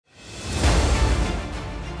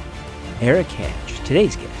Eric Hatch.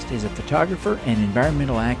 Today's guest is a photographer and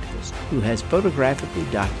environmental activist who has photographically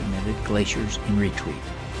documented glaciers in retreat.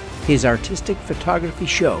 His artistic photography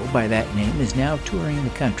show by that name is now touring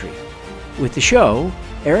the country. With the show,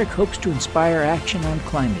 Eric hopes to inspire action on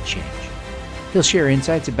climate change. He'll share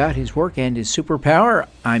insights about his work and his superpower.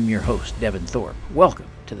 I'm your host, Devin Thorpe. Welcome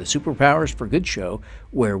to the Superpowers for Good show,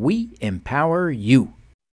 where we empower you.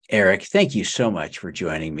 Eric, thank you so much for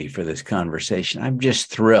joining me for this conversation. I'm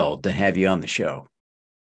just thrilled to have you on the show.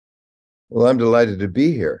 Well, I'm delighted to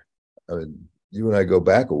be here. I mean, you and I go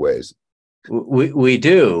back a ways. We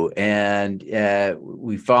do, and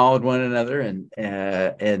we followed one another,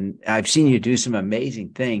 and I've seen you do some amazing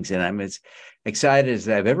things, and I'm as excited as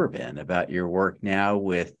I've ever been about your work now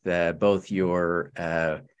with both your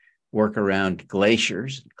work around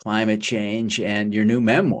glaciers, climate change, and your new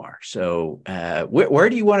memoir. So where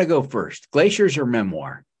do you want to go first, glaciers or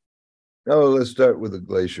memoir? Oh, let's start with the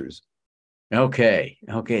glaciers. Okay.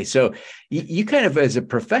 So you kind of, as a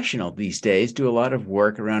professional these days, do a lot of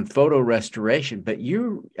work around photo restoration, but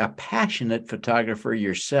you're a passionate photographer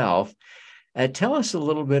yourself. Tell us a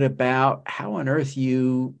little bit about how on earth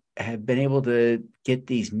you have been able to get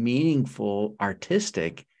these meaningful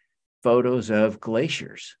artistic photos of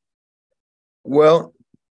glaciers. Well,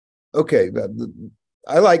 okay.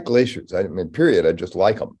 I like glaciers. I mean, period. I just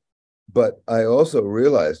like them. But I also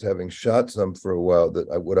realized, having shot some for a while,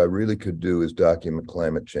 that what I really could do is document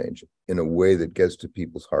climate change in a way that gets to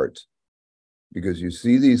people's hearts. Because you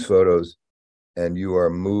see these photos and you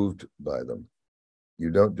are moved by them.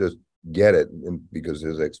 You don't just get it because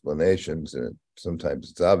there's explanations and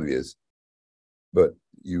sometimes it's obvious, but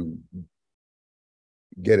you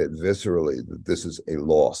get it viscerally that this is a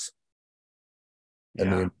loss. And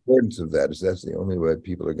the importance of that is that's the only way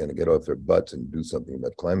people are going to get off their butts and do something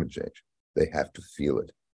about climate change. They have to feel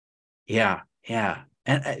it. Yeah.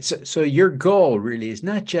 And so your goal really is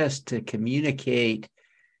not just to communicate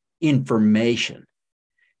information,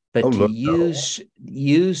 but use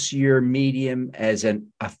your medium as a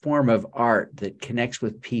form of art that connects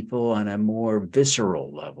with people on a more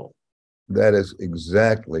visceral level. That is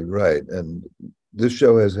exactly right. And this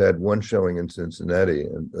show has had one showing in Cincinnati,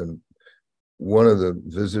 and one of the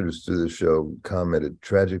visitors to the show commented,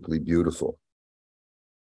 "Tragically beautiful."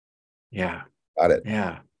 Yeah. Got it.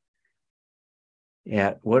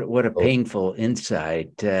 Yeah. What a painful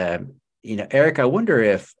insight. Eric, I wonder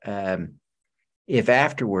if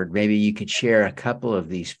afterward, maybe you could share a couple of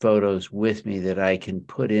these photos with me that I can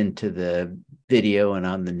put into the video and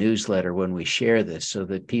on the newsletter when we share this so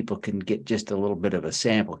that people can get just a little bit of a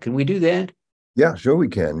sample. Can we do that? Yeah, sure we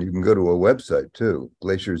can. You can go to a website too,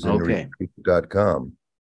 glaciersinretreat.com.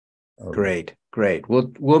 Great.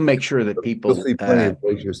 We'll make sure that people you'll see plenty of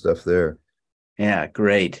glacier stuff there. Yeah,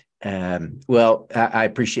 great. Well, I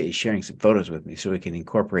appreciate you sharing some photos with me so we can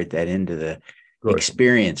incorporate that into the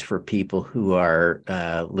experience for people who are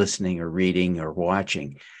listening or reading or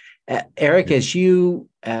watching. Eric, as you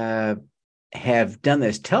have done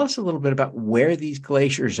this, tell us a little bit about where these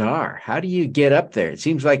glaciers are. How do you get up there? It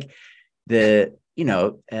seems like you're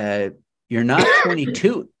not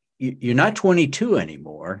 22. You're not 22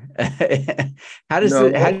 anymore. How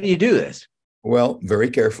do you do this? Well, very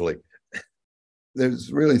carefully.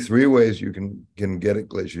 There's really three ways you can get at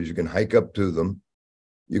glaciers. You can hike up to them,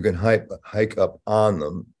 you can hike up on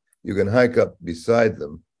them, you can hike up beside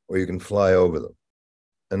them, or you can fly over them.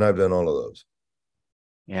 And I've done all of those.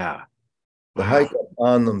 Yeah. The hike up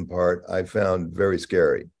on them part I found very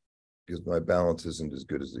scary because my balance isn't as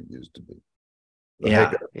good as it used to be. The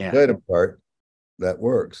hike up beside them part, that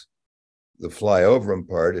works. The fly over them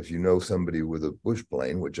part, if you know somebody with a bush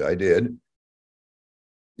plane, which I did,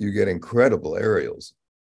 you get incredible aerials.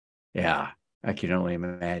 Yeah, I can only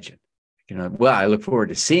imagine. Well, I look forward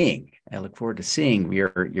to seeing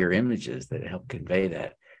your images that help convey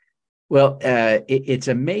that. Well, it's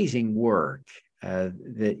amazing work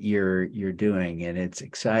that you're doing, and it's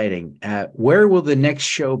exciting. Where will the next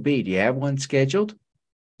show be? Do you have one scheduled?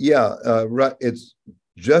 Yeah, right. It's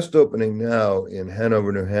just opening now in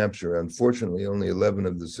Hanover, New Hampshire. Unfortunately, only 11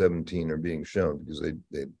 of the 17 are being shown because they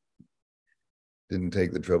didn't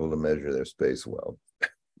take the trouble to measure their space well.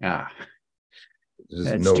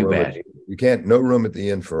 That's too bad. No room at the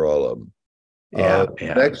inn for all of them.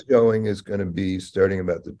 The next showing is going to be starting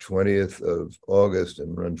about the 20th of August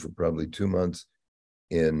and run for probably 2 months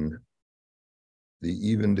in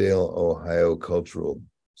the Evendale, Ohio Cultural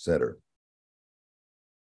Center.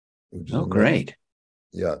 Great.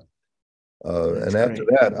 Yeah. And after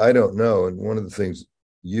that, I don't know. And one of the things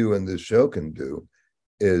you and this show can do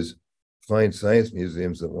is find science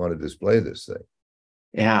museums that want to display this thing.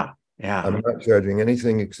 Yeah. Yeah. I'm not charging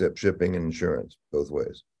anything except shipping and insurance, both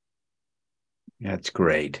ways. That's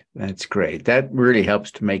great. That's great. That really helps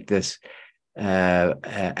to make this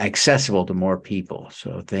accessible to more people.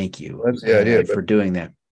 So thank you That's the idea. for doing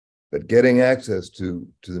that. But getting access to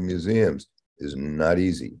the museums is not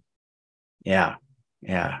easy. Yeah,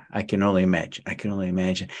 yeah. I can only imagine. I can only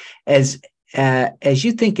imagine. As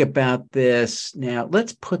you think about this now,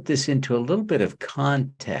 let's put this into a little bit of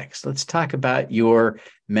context. Let's talk about your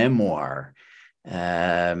memoir.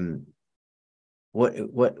 Um, what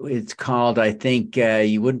it's called? I think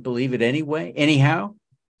you wouldn't believe it anyway. Anyhow.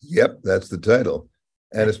 Yep, that's the title.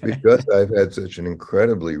 And it's because I've had such an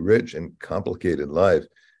incredibly rich and complicated life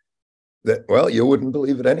that, well, you wouldn't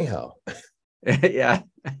believe it anyhow. Yeah.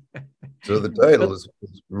 So the title is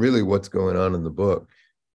really what's going on in the book.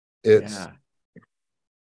 It's Yeah.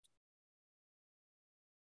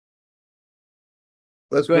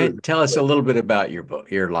 let's Go put ahead. it. Tell us a little bit about your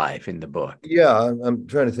book, your life in the book. Yeah, I'm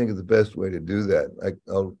trying to think of the best way to do that.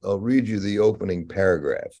 I'll read you the opening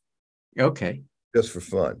paragraph Okay. just for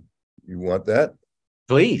fun. You want that?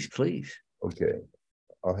 Please, please. Okay.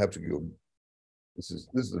 I'll have to go. This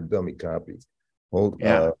is a dummy copy. Hold.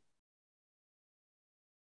 Yeah.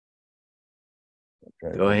 Go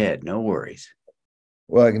Think. ahead. No worries.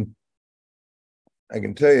 Well, I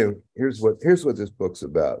can tell you. Here's what this book's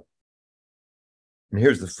about. And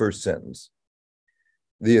here's the first sentence.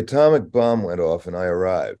 The atomic bomb went off, and I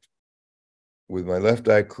arrived. With my left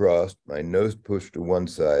eye crossed, my nose pushed to one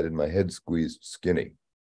side, and my head squeezed skinny.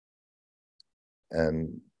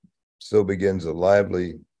 And so begins a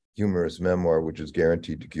lively, humorous memoir, which is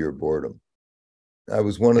guaranteed to cure boredom. I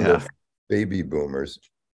was one of the baby boomers.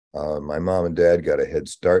 My mom and dad got a head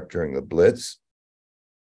start during the Blitz.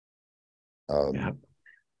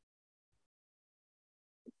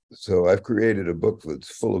 So I've created a book that's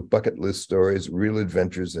full of bucket list stories, real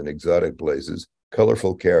adventures in exotic places,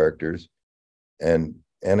 colorful characters, and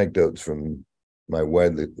anecdotes from my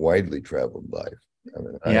widely traveled life.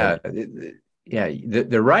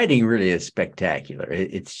 The writing really is spectacular.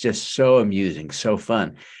 It's just so amusing, so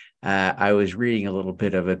fun. I was reading a little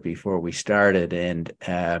bit of it before we started, and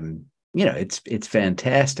it's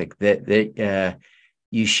fantastic that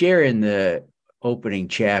you share in the opening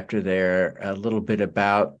chapter there a little bit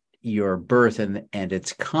about your birth and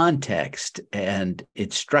its context, and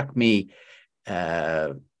it struck me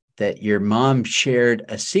that your mom shared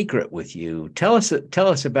a secret with you. Tell us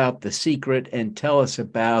about the secret, and tell us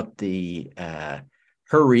about the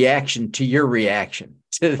her reaction to your reaction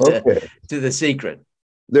to the secret.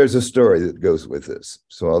 There's a story that goes with this,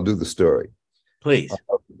 so I'll do the story. Please.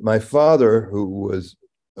 My father, who was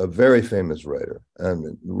a very famous writer and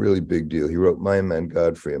a really big deal, he wrote My Man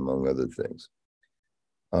Godfrey, among other things.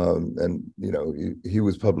 And he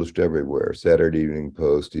was published everywhere. Saturday Evening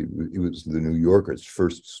Post. He was the New Yorker's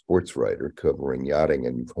first sports writer covering yachting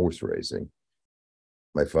and horse racing.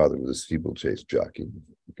 My father was a steeplechase jockey.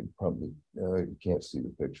 You can probably you can't see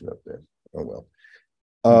the picture up there. Oh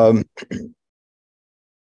well.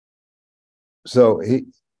 So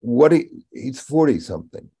he's 40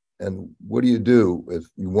 something, and what do you do if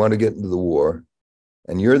you want to get into the war,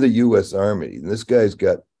 and you're the U.S. Army? And this guy's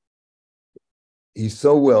he's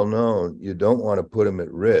so well known, you don't want to put him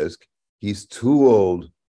at risk. He's too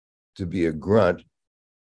old to be a grunt,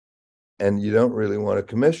 and you don't really want to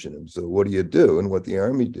commission him. So what do you do? And what the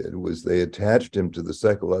Army did was they attached him to the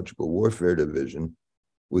Psychological Warfare Division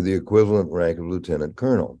with the equivalent rank of lieutenant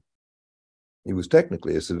colonel. He was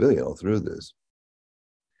technically a civilian all through this.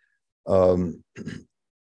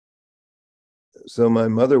 So my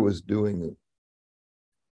mother was doing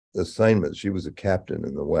assignments. She was a captain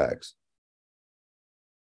in the WACs.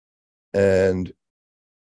 And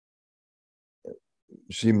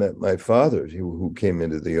she met my father, who came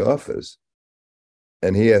into the office,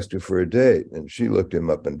 and he asked her for a date. And she looked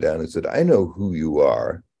him up and down and said, I know who you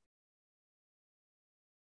are,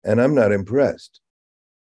 and I'm not impressed.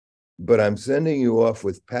 But I'm sending you off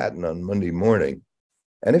with Patton on Monday morning.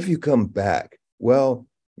 And if you come back, well,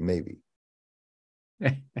 maybe.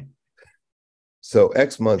 So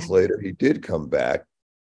X months later, he did come back,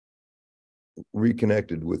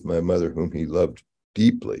 reconnected with my mother, whom he loved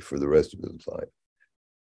deeply for the rest of his life.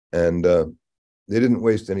 And they didn't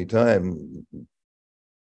waste any time.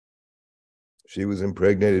 She was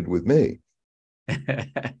impregnated with me.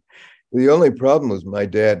 The only problem was my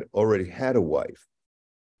dad already had a wife.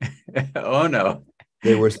 Oh, no.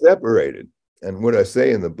 They were separated. And what I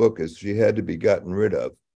say in the book is she had to be gotten rid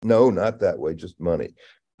of. No, not that way, just money.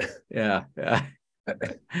 Yeah.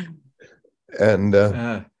 And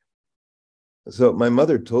so my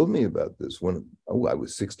mother told me about this when I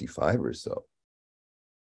was 65 or so.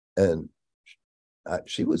 And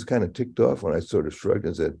she was kind of ticked off when I sort of shrugged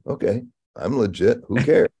and said, okay, I'm legit. Who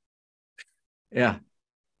cares? Yeah.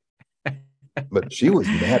 But she was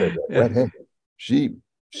mad at that Yeah. red-handed. She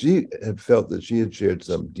had felt that she had shared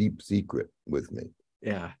some deep secret with me.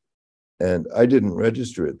 Yeah. And I didn't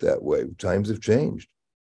register it that way. Times have changed.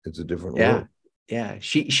 It's a different Yeah. world. Yeah.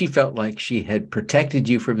 She felt like she had protected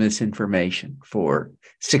you from this information for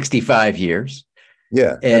 65 years.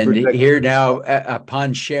 Yeah. And here now,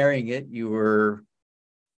 upon sharing it, you were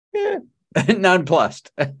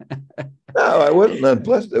nonplussed. No, I wasn't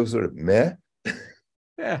nonplussed. I was sort of meh.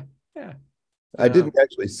 Yeah. Yeah. I didn't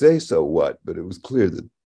actually say so what, but it was clear that.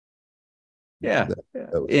 Yeah.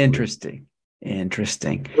 That was Interesting. Clear.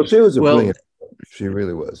 Interesting. Well, she was a brilliant. She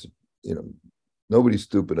really was. You know, nobody's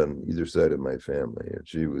stupid on either side of my family, and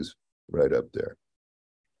she was right up there.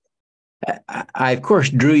 I of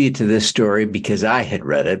course drew you to this story because I had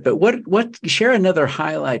read it, but what share another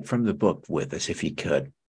highlight from the book with us if you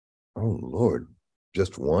could. Oh Lord,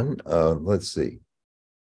 just one? Let's see.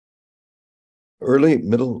 Early,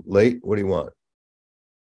 middle, late, what do you want?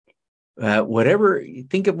 Whatever,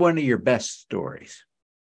 think of one of your best stories.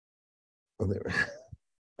 Well,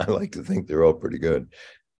 I like to think they're all pretty good.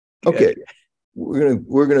 Okay.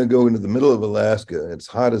 We're gonna go into the middle of Alaska. It's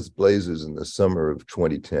hot as blazes in the summer of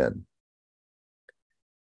 2010.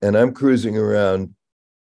 And I'm cruising around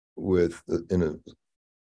in a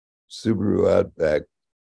Subaru Outback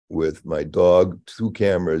with my dog, 2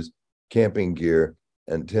 cameras, camping gear,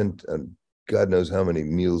 and God knows how many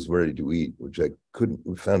meals ready to eat, which I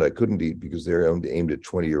couldn't eat because they're aimed at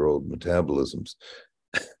 20-year-old metabolisms.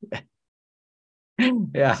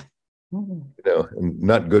 Yeah. You know, and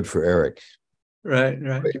not good for Eric. Right.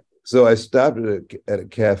 So I stopped at a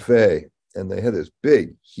cafe, and they had this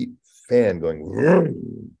big heat fan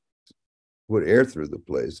going, put air through the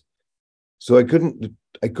place. So I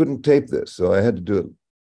couldn't tape this. So I had to do it.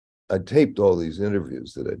 I taped all these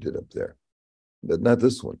interviews that I did up there, but not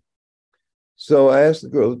this one. So I asked the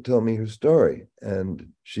girl to tell me her story, and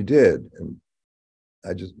she did. And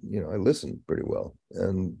I just, I listened pretty well.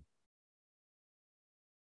 And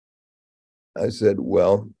I said,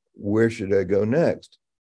 well, where should I go next?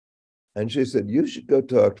 And she said, you should go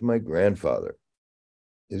talk to my grandfather.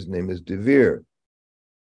 His name is Devin,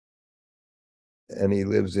 and he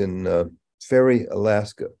lives in Ferry,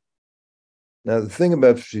 Alaska. Now, the thing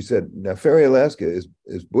about, she said, now Ferry, Alaska is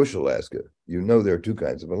bush Alaska. You know, there are 2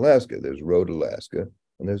 kinds of Alaska. There's road Alaska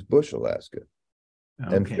and there's bush Alaska.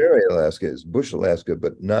 Okay. And Ferry, Alaska is bush Alaska,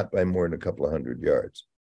 but not by more than a couple of 100 yards.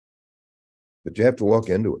 But you have to walk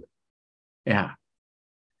into it. Yeah.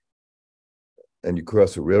 And you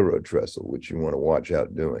cross a railroad trestle, which you want to watch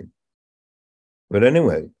out doing. But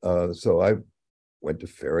anyway, so I went to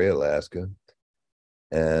Ferry, Alaska,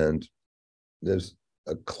 and there's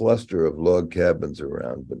a cluster of log cabins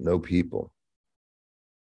around, but no people.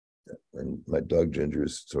 And my dog Ginger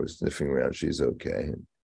is sort of sniffing around. She's okay.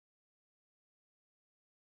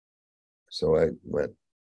 So I went,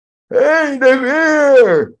 hey,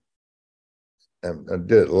 Devin! And I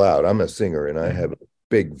did it loud. I'm a singer, and I have a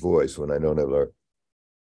big voice when I don't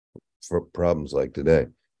have problems like today.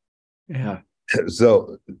 Yeah.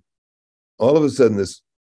 So all of a sudden, this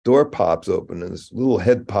door pops open, and this little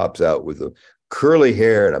head pops out with a curly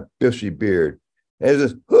hair and a bushy beard. And he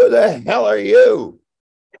says, who the hell are you?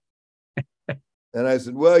 And I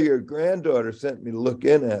said, well, your granddaughter sent me to look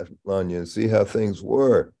in on you and see how things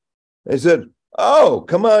were. And he said, oh,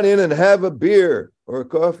 come on in and have a beer or a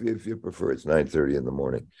coffee if you prefer. It's 9:30 in the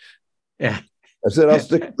morning. Yeah. I said, I'll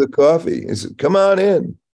stick to the coffee. He said, come on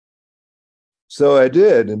in. So I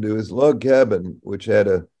did, into his log cabin, which had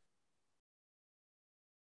a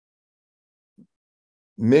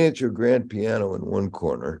miniature grand piano in one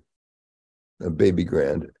corner, a baby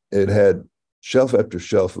grand. It had shelf after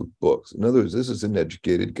shelf of books. In other words, this is an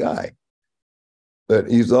educated guy. But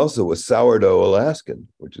he's also a sourdough Alaskan,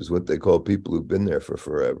 which is what they call people who've been there for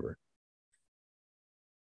forever.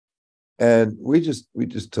 And we just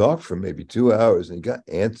talked for maybe 2 hours, and he got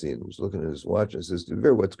antsy and was looking at his watch and says,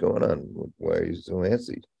 Devin, what's going on? Why are you so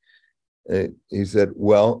antsy? And he said,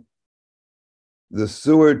 well, the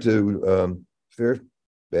sewer to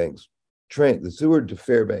Fairbanks train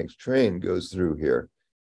goes through here.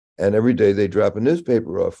 And every day they drop a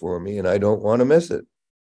newspaper off for me, and I don't want to miss it.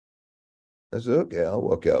 I said, okay, I'll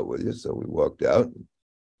walk out with you. So we walked out.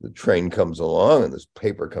 The train comes along, and this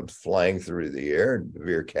paper comes flying through the air, and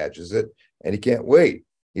Devin catches it, and he can't wait.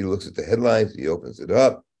 He looks at the headlines. He opens it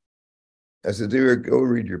up. I said, Devin, go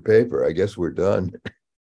read your paper. I guess we're done.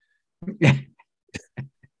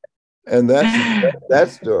 And that's that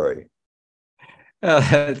story. Oh,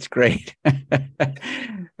 that's great.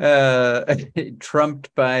 uh,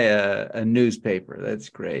 Trumped by a newspaper. That's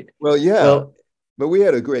great. Well, yeah, Well, but we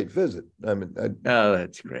had a great visit. I mean, I oh,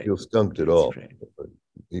 that's didn't great. feel skunked at That's all. great.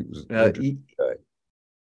 He was an Well, interesting guy.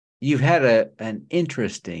 you've had an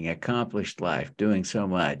interesting, accomplished life doing so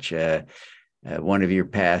much. One of your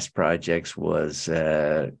past projects was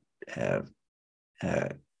uh, uh,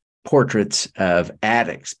 portraits of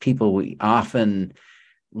addicts, people we often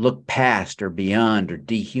look past or beyond or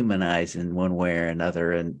dehumanize in one way or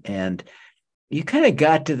another. And you kind of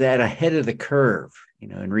got to that ahead of the curve. You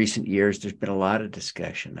know, in recent years, there's been a lot of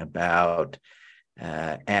discussion about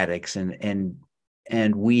addicts, and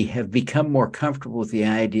we have become more comfortable with the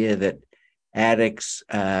idea that addicts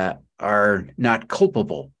are not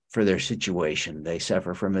culpable for their situation. They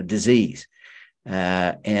suffer from a disease,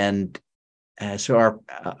 and so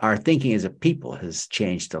our thinking as a people has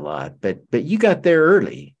changed a lot. But you got there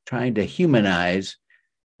early, trying to humanize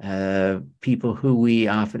people who we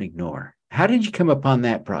often ignore. How did you come upon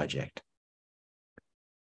that project?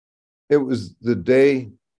 It was the day.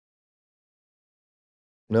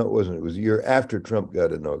 No, it wasn't. It was a year after Trump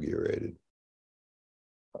got inaugurated,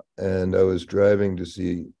 and I was driving to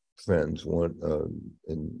see friends, one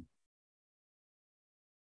in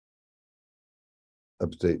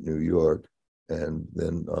upstate New York, and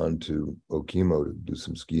then on to Okemo to do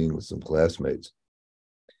some skiing with some classmates.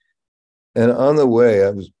 And on the way, I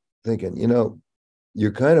was thinking,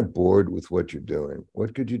 you're kind of bored with what you're doing.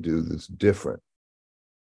 What could you do that's different?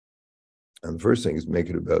 And the first thing is make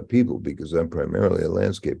it about people, because I'm primarily a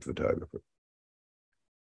landscape photographer.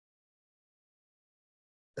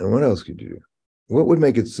 And what else could you do? What would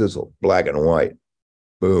make it sizzle? Black and white.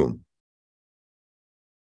 Boom.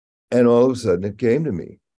 And all of a sudden it came to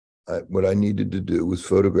me. What I needed to do was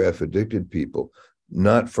photograph addicted people,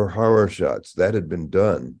 not for horror shots. That had been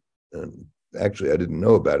done. And actually, I didn't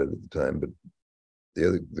know about it at the time, but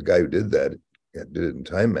the guy who did that did it in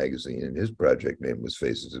Time magazine, and his project name was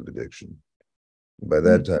Faces of Addiction. By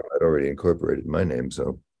that time, I'd already incorporated my name,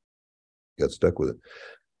 so got stuck with it.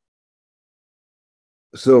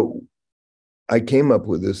 So I came up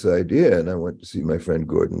with this idea, and I went to see my friend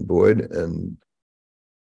Gordon Boyd, and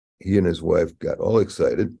he and his wife got all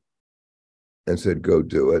excited and said, go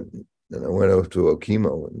do it. And I went off to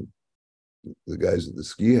Okemo, and the guys at the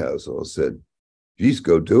ski house all said, geez,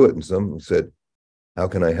 go do it. And some said, how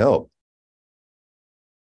can I help?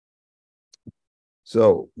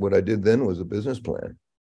 So what I did then was a business plan.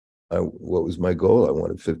 What was my goal? I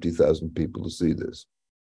wanted 50,000 people to see this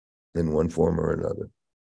in one form or another.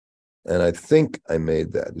 And I think I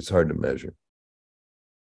made that. It's hard to measure.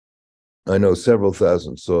 I know several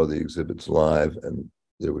thousand saw the exhibits live, and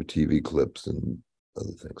there were TV clips and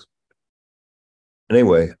other things.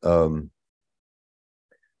 Anyway, so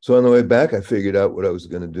on the way back, I figured out what I was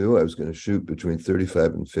going to do. I was going to shoot between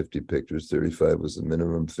 35 and 50 pictures. 35 was the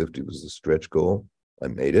minimum, 50 was the stretch goal. I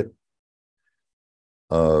made it.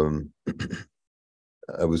 I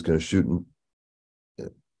was going to shoot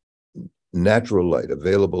natural light,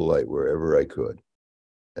 available light, wherever I could.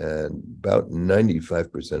 And about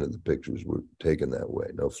 95% of the pictures were taken that way,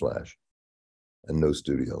 no flash and no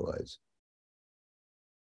studio lights.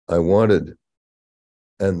 I wanted,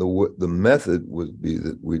 and the method would be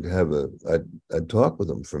that we'd have I'd talk with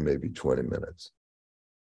them for maybe 20 minutes.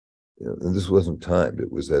 And this wasn't timed,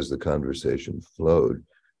 it was as the conversation flowed.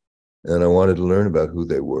 And I wanted to learn about who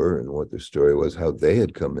they were and what their story was, how they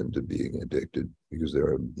had come into being addicted, because there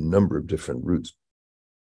are a number of different routes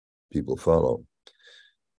people follow.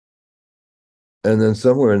 And then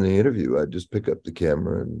somewhere in the interview, I'd just pick up the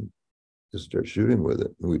camera and just start shooting with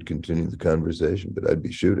it. And we'd continue the conversation, but I'd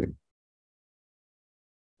be shooting.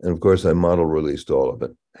 And of course, I model released all of it,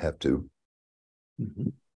 have to. Mm-hmm.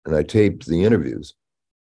 And I taped the interviews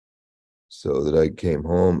so that I came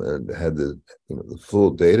home and had the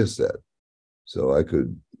full data set, so I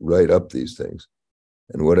could write up these things.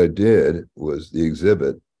 And what I did was the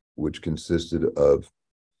exhibit, which consisted of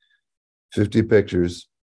 50 pictures,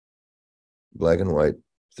 black and white,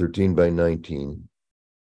 13 by 19,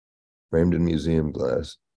 framed in museum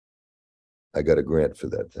glass. I got a grant for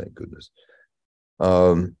that, thank goodness.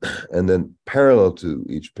 And then parallel to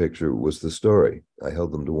each picture was the story. I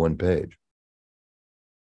held them to one page.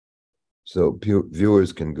 So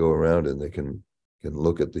viewers can go around and they can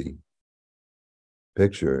look at the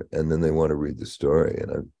picture, and then they want to read the story.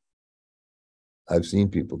 And I've seen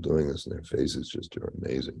people doing this, and their faces just are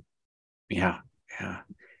amazing. Yeah.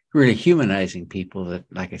 Really humanizing people that,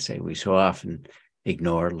 like I say, we so often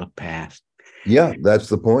ignore, look past. Yeah, that's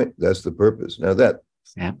the point. That's the purpose. Now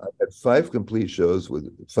I had 5 complete shows with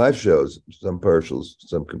 5 shows, some partials,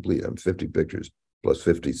 some complete. I'm 50 pictures. plus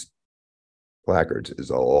 50 placards is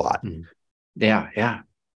a lot. Yeah, yeah.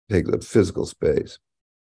 Take the physical space.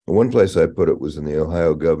 One place I put it was in the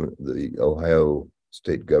Ohio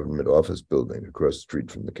State Government Office building across the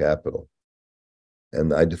street from the Capitol.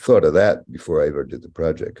 And I thought of that before I ever did the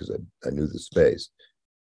project because I knew the space.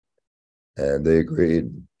 And they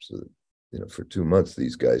agreed. So, for 2 months,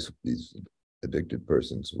 these addicted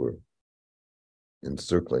persons were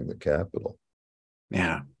encircling the Capitol.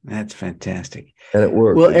 Yeah, that's fantastic. And it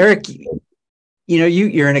worked. Well, Eric,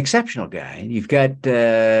 you're an exceptional guy. You've got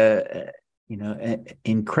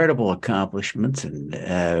incredible accomplishments and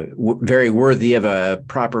very worthy of a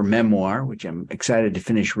proper memoir, which I'm excited to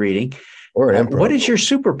finish reading. Or what is your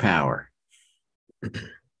superpower?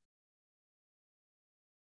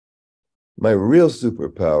 My real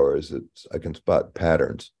superpower is that I can spot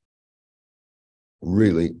patterns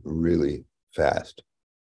really, really fast.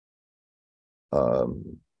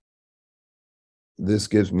 This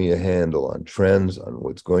gives me a handle on trends, on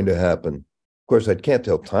what's going to happen. Of course, I can't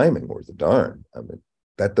tell timing worth a darn. I mean,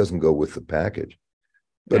 that doesn't go with the package.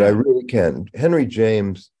 But I really can. Henry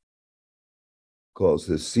James calls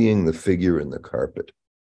this seeing the figure in the carpet.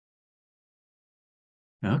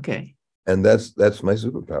 Okay. And that's my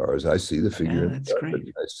superpower, is I see the figure in the carpet.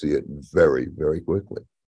 Great. I see it very, very quickly.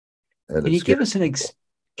 And Can you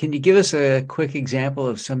give us a quick example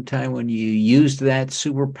of some time when you used that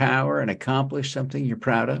superpower and accomplished something you're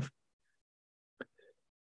proud of?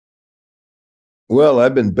 Well,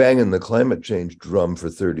 I've been banging the climate change drum for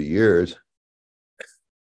 30 years.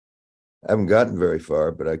 I haven't gotten very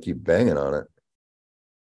far, but I keep banging on it.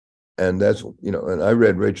 And that's, and I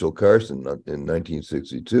read Rachel Carson in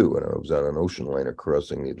 1962 when I was on an ocean liner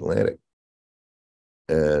crossing the Atlantic.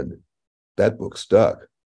 And that book stuck.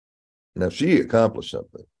 Now, she accomplished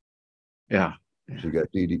something. Yeah. She got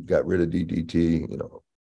rid of DDT.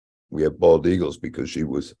 We have bald eagles because she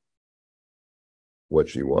was what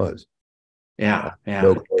she was. Yeah, yeah.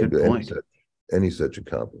 No good point. Any such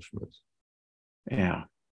accomplishments. Yeah.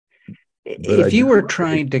 If you were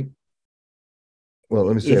trying to... Well,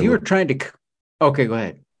 let me say... If you were trying to... Okay, go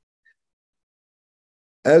ahead.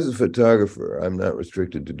 As a photographer, I'm not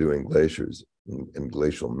restricted to doing glaciers and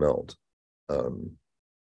glacial melt.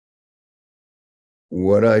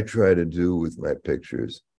 What I try to do with my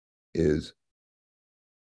pictures is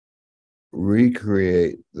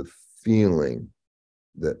recreate the feeling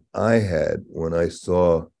that I had when I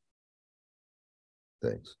saw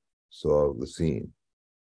things, saw the scene.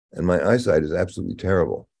 And my eyesight is absolutely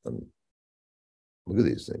terrible. Look at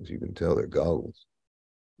these things. You can tell they're goggles.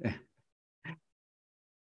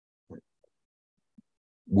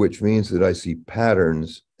 Which means that I see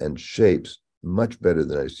patterns and shapes much better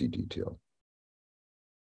than I see detail.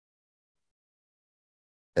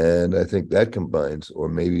 And I think that combines, or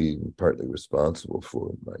maybe even partly responsible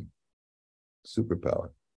for my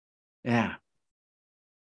superpower. Yeah.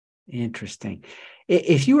 Interesting.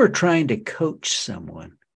 If you were trying to coach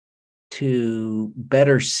someone to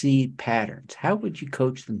better see patterns, how would you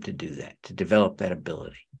coach them to do that, to develop that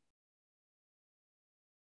ability?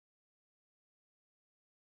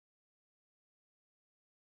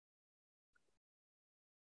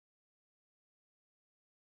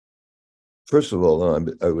 First of all,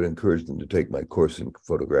 I would encourage them to take my course in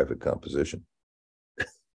photographic composition.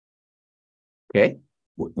 Okay.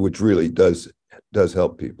 Which really does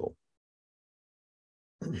help people.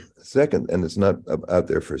 Second, and it's not out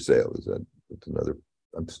there for sale. It's another.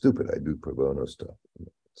 I'm stupid. I do pro bono stuff.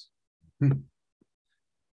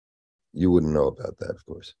 You wouldn't know about that, of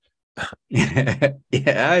course.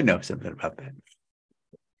 Yeah, I know something about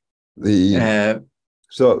that.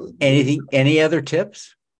 So any other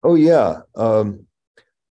tips? Oh yeah.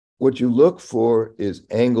 What you look for is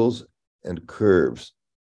angles and curves.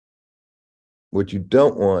 What you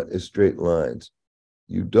don't want is straight lines.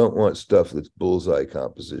 You don't want stuff that's bullseye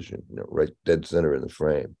composition, right dead center in the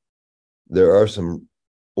frame. There are some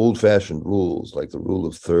old-fashioned rules, like the rule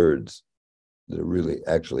of thirds, that are really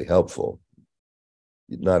actually helpful.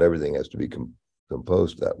 Not everything has to be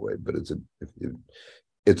composed that way, but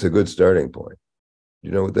it's a good starting point.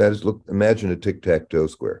 You know what that is? Look, imagine a tic-tac-toe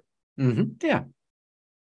square. Mm-hmm. Yeah.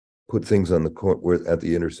 Put things on the corner at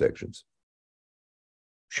the intersections.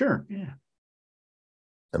 Sure. Yeah.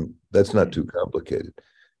 That's not too complicated.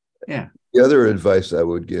 Yeah. The other advice I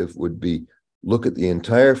would give would be look at the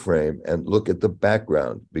entire frame and look at the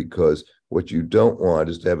background, because what you don't want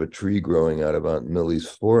is to have a tree growing out of Aunt Millie's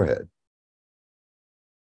forehead.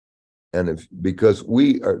 And because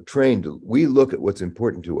we are trained, we look at what's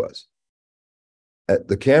important to us.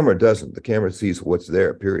 The camera doesn't. The camera sees what's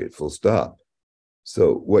there, period, full stop.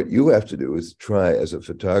 So what you have to do is try as a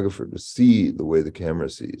photographer to see the way the camera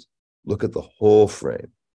sees. Look at the whole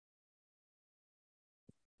frame.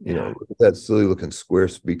 You know, look at that silly looking square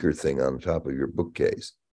speaker thing on top of your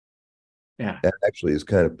bookcase. Yeah. That actually is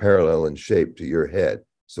kind of parallel in shape to your head.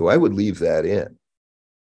 So I would leave that in.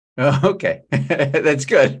 Oh, okay. That's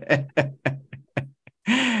good.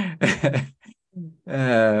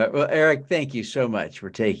 Well, Eric, thank you so much for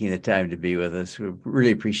taking the time to be with us. We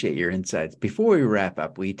really appreciate your insights. Before we wrap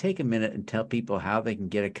up, will you take a minute and tell people how they can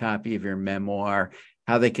get a copy of your memoir,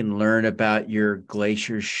 how they can learn about your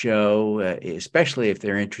Glaciers show, especially if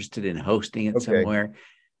they're interested in hosting it somewhere?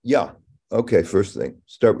 Yeah. Okay. First thing,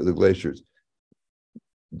 start with the Glaciers.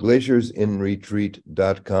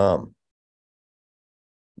 glaciersinretreat.com.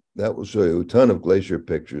 That will show you a ton of glacier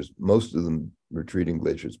pictures, most of them retreating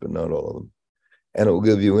glaciers, but not all of them. And it will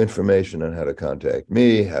give you information on how to contact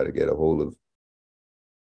me, how to get a hold of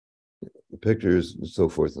the pictures, and so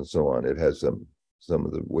forth and so on. It has some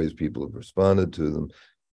of the ways people have responded to them.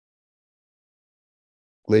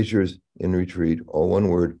 Glaciers in Retreat, all one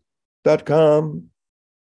word, .com.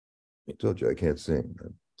 I told you I can't sing.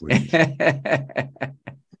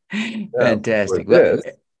 Fantastic.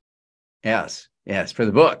 Yes, for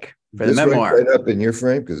the book, for the memoir. Right up in your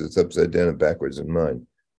frame because it's upside down and backwards in mine.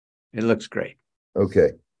 It looks great.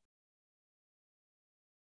 Okay.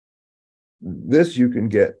 This you can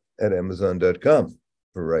get at Amazon.com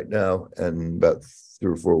for right now, and about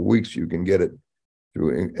 3 or 4 weeks you can get it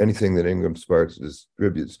through anything that Ingram Sparks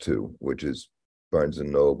distributes to, which is Barnes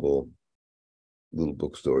and Noble, little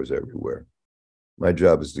bookstores everywhere. My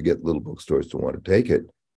job is to get little bookstores to want to take it,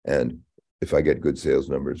 and if I get good sales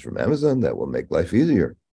numbers from Amazon, that will make life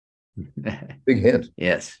easier. Big hint.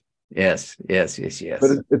 Yes. But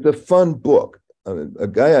it's a fun book. I mean, a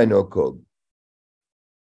guy I know called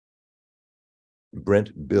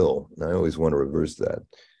Brent Bill, and I always want to reverse that.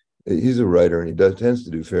 He's a writer, and he tends to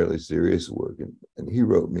do fairly serious work. And he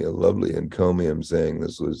wrote me a lovely encomium saying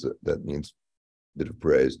that means a bit of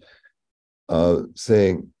praise,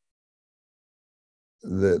 saying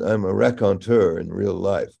that I'm a raconteur in real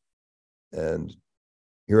life. And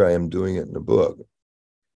here I am doing it in a book.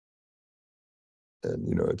 And,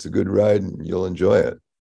 you know, it's a good ride and you'll enjoy it.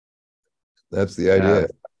 That's the idea.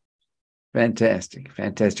 Fantastic.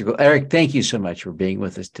 Well, Eric, thank you so much for being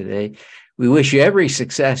with us today. We wish you every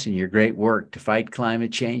success in your great work to fight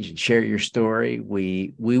climate change and share your story.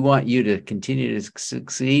 We want you to continue to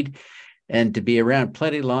succeed and to be around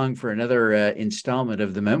plenty long for another installment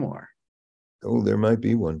of the memoir. Oh, there might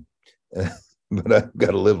be one, but I've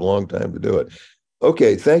got to live a long time to do it.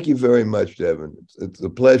 Okay. Thank you very much, Devin. It's a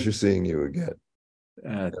pleasure seeing you again.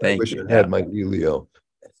 Thank you. I wish I had my Elio.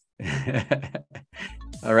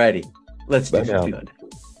 All righty. Let's do now. good.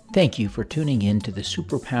 Thank you for tuning in to the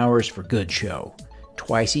Superpowers for Good show.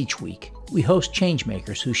 Twice each week, we host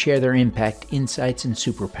changemakers who share their impact, insights, and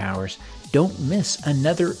superpowers. Don't miss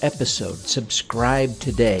another episode. Subscribe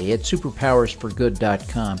today at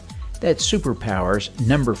superpowersforgood.com. That's superpowers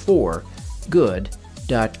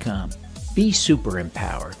 4good.com. Be super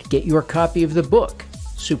empowered. Get your copy of the book,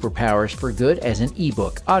 Superpowers for Good, as an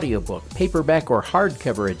ebook, audiobook, paperback, or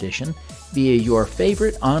hardcover edition via your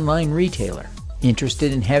favorite online retailer.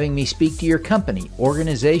 Interested in having me speak to your company,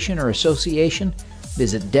 organization, or association?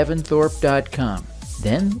 Visit devinthorpe.com.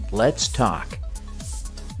 Then let's talk.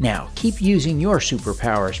 Now, keep using your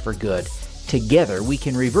superpowers for good. Together, we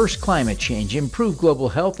can reverse climate change, improve global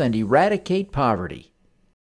health, and eradicate poverty.